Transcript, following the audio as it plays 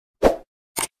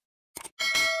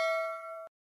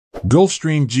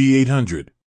Gulfstream G800.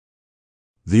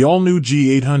 The all-new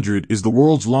G800 is the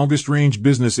world's longest-range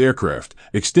business aircraft,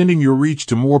 extending your reach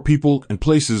to more people and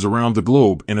places around the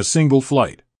globe in a single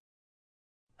flight.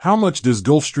 How much does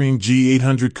Gulfstream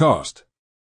G800 cost?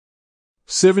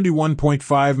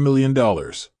 $71.5 million.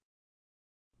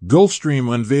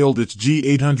 Gulfstream unveiled its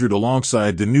G800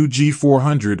 alongside the new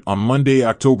G400 on Monday,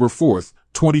 October 4,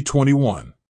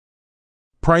 2021.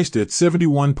 Priced at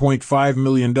 $71.5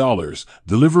 million,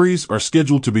 deliveries are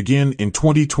scheduled to begin in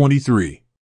 2023.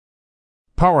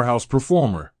 Powerhouse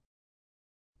performer.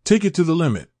 Take it to the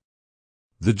limit.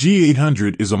 The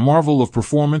G800 is a marvel of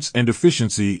performance and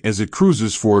efficiency as it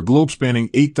cruises for a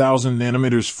globe-spanning 8,000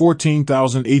 nanometers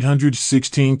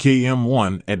 14,816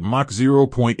 km/h at Mach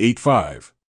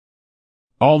 0.85.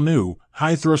 All new,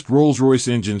 high-thrust Rolls-Royce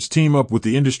engines team up with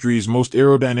the industry's most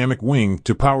aerodynamic wing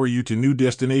to power you to new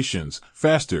destinations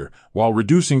faster while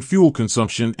reducing fuel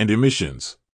consumption and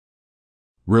emissions.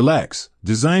 Relax.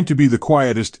 Designed to be the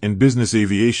quietest in business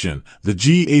aviation, the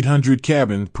G800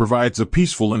 cabin provides a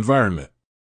peaceful environment.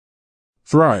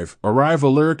 Thrive. Arrive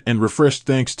alert and refreshed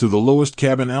thanks to the lowest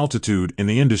cabin altitude in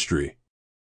the industry.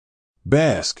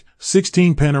 Bask.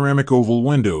 16 panoramic oval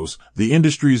windows, the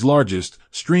industry's largest,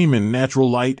 stream in natural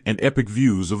light and epic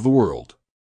views of the world.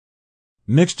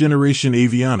 Next generation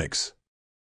avionics.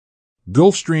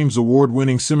 Gulfstream's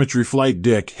award-winning Symmetry flight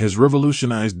deck has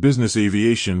revolutionized business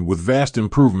aviation with vast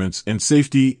improvements in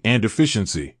safety and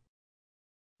efficiency.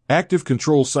 Active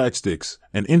control sidesticks,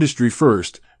 an industry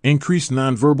first, increase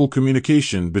nonverbal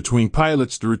communication between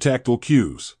pilots through tactile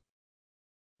cues.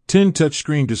 10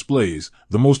 touchscreen displays,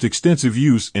 the most extensive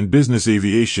use in business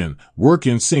aviation, work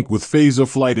in sync with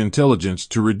phase-of-flight intelligence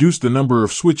to reduce the number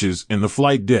of switches in the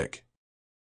flight deck.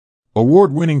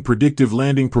 Award-winning predictive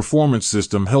landing performance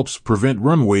system helps prevent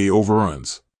runway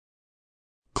overruns.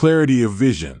 Clarity of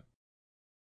vision.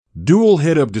 Dual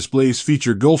head-up displays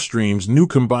feature Gulfstream's new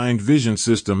combined vision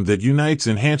system that unites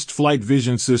enhanced flight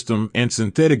vision system and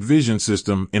synthetic vision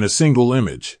system in a single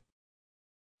image,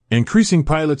 increasing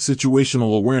pilot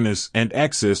situational awareness and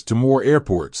access to more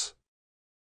airports.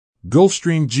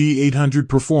 Gulfstream G800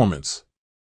 performance.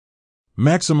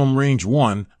 Maximum range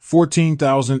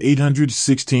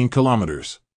 14,816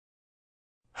 kilometers.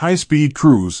 High-speed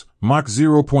cruise, Mach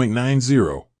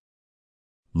 0.90.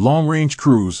 Long-range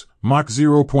cruise, Mach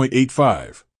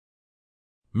 0.85.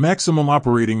 Maximum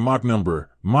operating Mach number,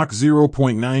 Mach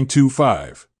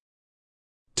 0.925.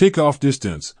 Takeoff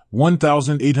distance,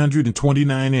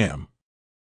 1,829 m.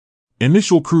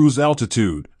 Initial cruise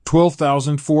altitude,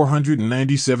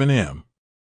 12,497 m.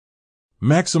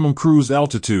 Maximum cruise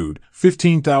altitude,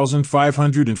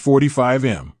 15,545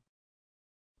 m.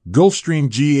 Gulfstream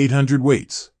G800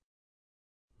 weights.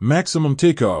 Maximum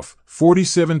takeoff,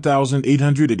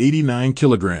 47,889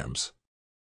 kilograms.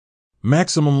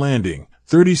 Maximum landing,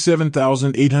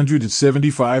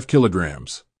 37,875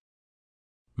 kilograms.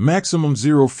 Maximum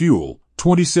zero fuel,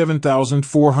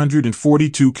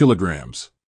 27,442 kilograms.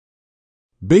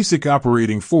 Basic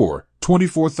operating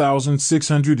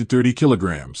 24,630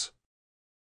 kilograms.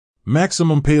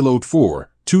 Maximum payload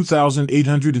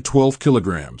 2,812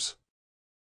 kilograms.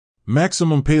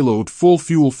 Maximum payload full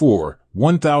fuel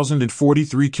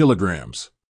 1,043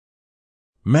 kilograms.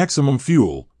 Maximum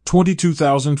fuel,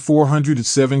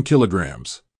 22,407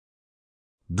 kilograms.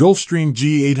 Gulfstream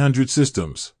G800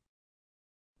 systems.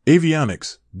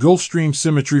 Avionics, Gulfstream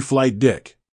Symmetry flight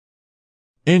deck.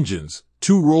 Engines,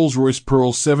 2 Rolls-Royce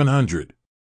Pearl 700.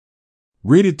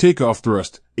 Rated takeoff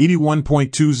thrust,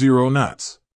 81.20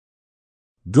 knots.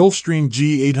 Gulfstream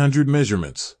G800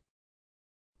 measurements.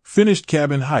 Finished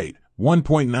cabin height,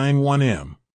 1.91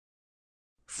 m.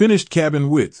 Finished cabin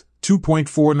width,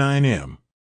 2.49 m.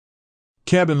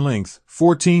 Cabin length,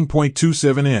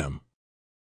 14.27 m.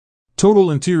 Total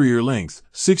interior length,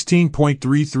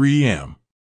 16.33 m.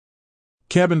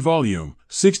 Cabin volume,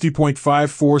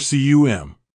 60.54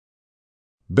 cum.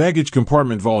 Baggage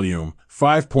compartment volume,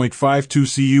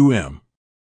 5.52 cum.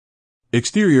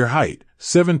 Exterior height,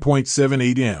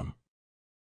 7.78 m.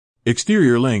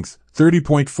 Exterior length,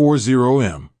 30.40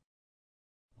 m.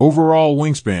 Overall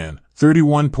wingspan,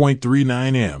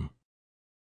 31.39 m.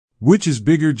 Which is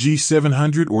bigger,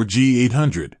 G700 or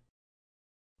G800?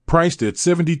 Priced at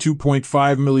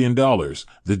 $72.5 million,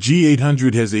 the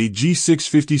G800 has a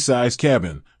G650 size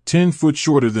cabin, 10 foot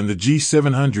shorter than the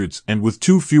G700s and with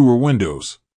 2 fewer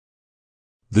windows.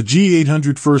 The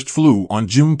G800 first flew on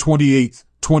June 28,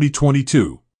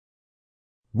 2022.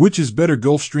 Which is better,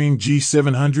 Gulfstream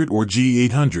G700 or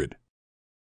G800?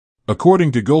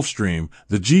 According to Gulfstream,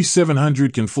 the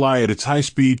G700 can fly at its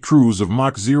high-speed cruise of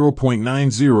Mach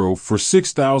 0.90 for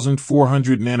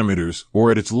 6,400 nanometers or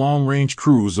at its long-range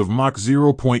cruise of Mach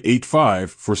 0.85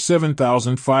 for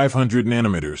 7,500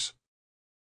 nanometers.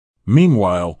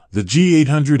 Meanwhile, the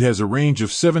G800 has a range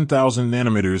of 7,000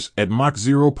 nanometers at Mach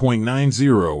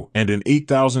 0.90 and an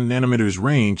 8,000 nanometers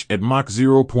range at Mach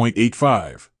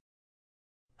 0.85.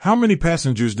 How many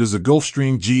passengers does a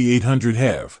Gulfstream G800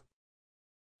 have?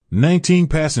 19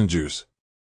 passengers.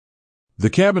 The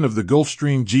cabin of the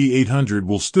Gulfstream G800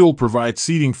 will still provide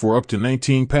seating for up to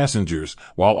 19 passengers,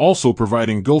 while also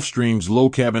providing Gulfstream's low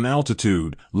cabin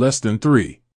altitude, less than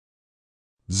 3,000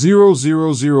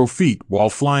 feet, while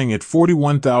flying at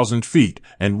 41,000 feet,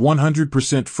 and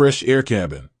 100% fresh air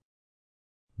cabin.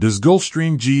 Does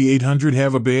Gulfstream G800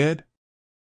 have a bed?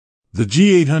 The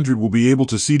G800 will be able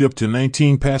to seat up to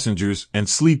 19 passengers and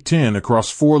sleep 10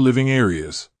 across 4 living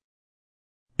areas.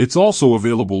 It's also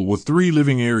available with 3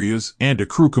 living areas and a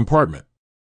crew compartment.